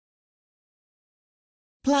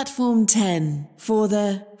Platform 10 for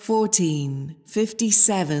the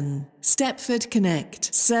 1457 Stepford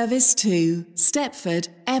Connect service to Stepford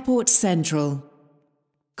Airport Central.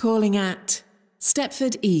 Calling at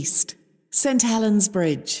Stepford East, St Helens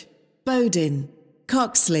Bridge, Bowdon,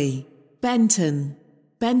 Coxley, Benton,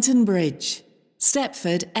 Benton Bridge,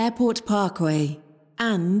 Stepford Airport Parkway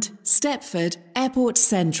and Stepford Airport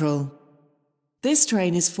Central. This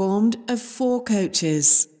train is formed of 4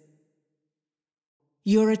 coaches.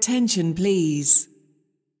 Your attention please.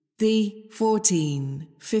 The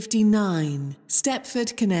 1459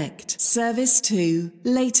 Stepford Connect service to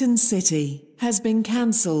Leighton City has been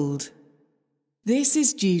cancelled. This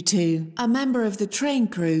is due to a member of the train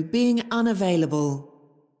crew being unavailable.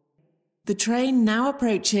 The train now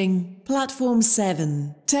approaching Platform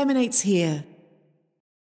 7 terminates here.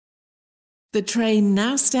 The train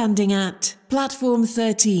now standing at Platform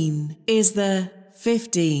 13 is the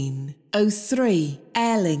 1503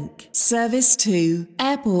 Airlink service to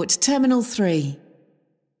Airport Terminal 3.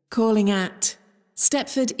 Calling at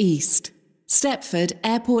Stepford East, Stepford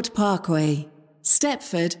Airport Parkway,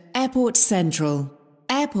 Stepford Airport Central,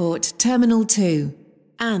 Airport Terminal 2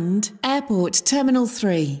 and Airport Terminal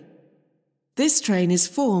 3. This train is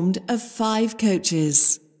formed of 5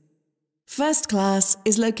 coaches. First class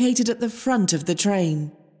is located at the front of the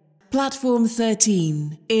train. Platform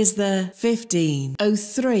 13 is the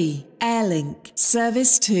 1503 Airlink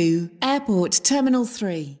service to Airport Terminal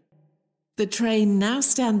 3. The train now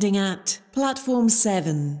standing at Platform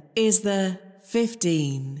 7 is the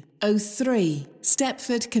 1503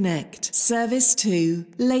 Stepford Connect service to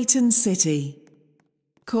Leighton City.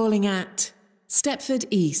 Calling at Stepford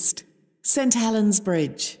East, St Helens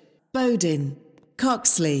Bridge, Bowdon,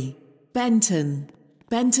 Coxley, Benton,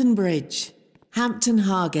 Benton Bridge, Hampton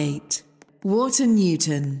Hargate, Wharton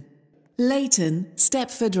Newton, Leighton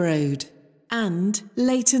Stepford Road and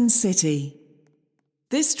Leighton City.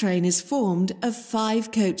 This train is formed of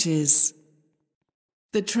 5 coaches.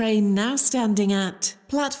 The train now standing at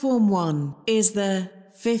Platform 1 is the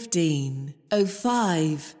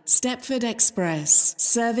 1505 Stepford Express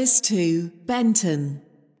service to Benton.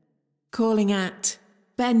 Calling at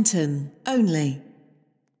Benton only.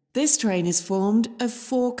 This train is formed of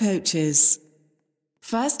 4 coaches.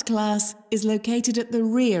 First class is located at the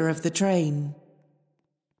rear of the train.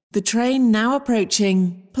 The train now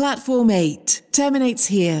approaching Platform 8 terminates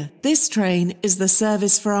here. This train is the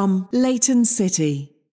service from Leighton City.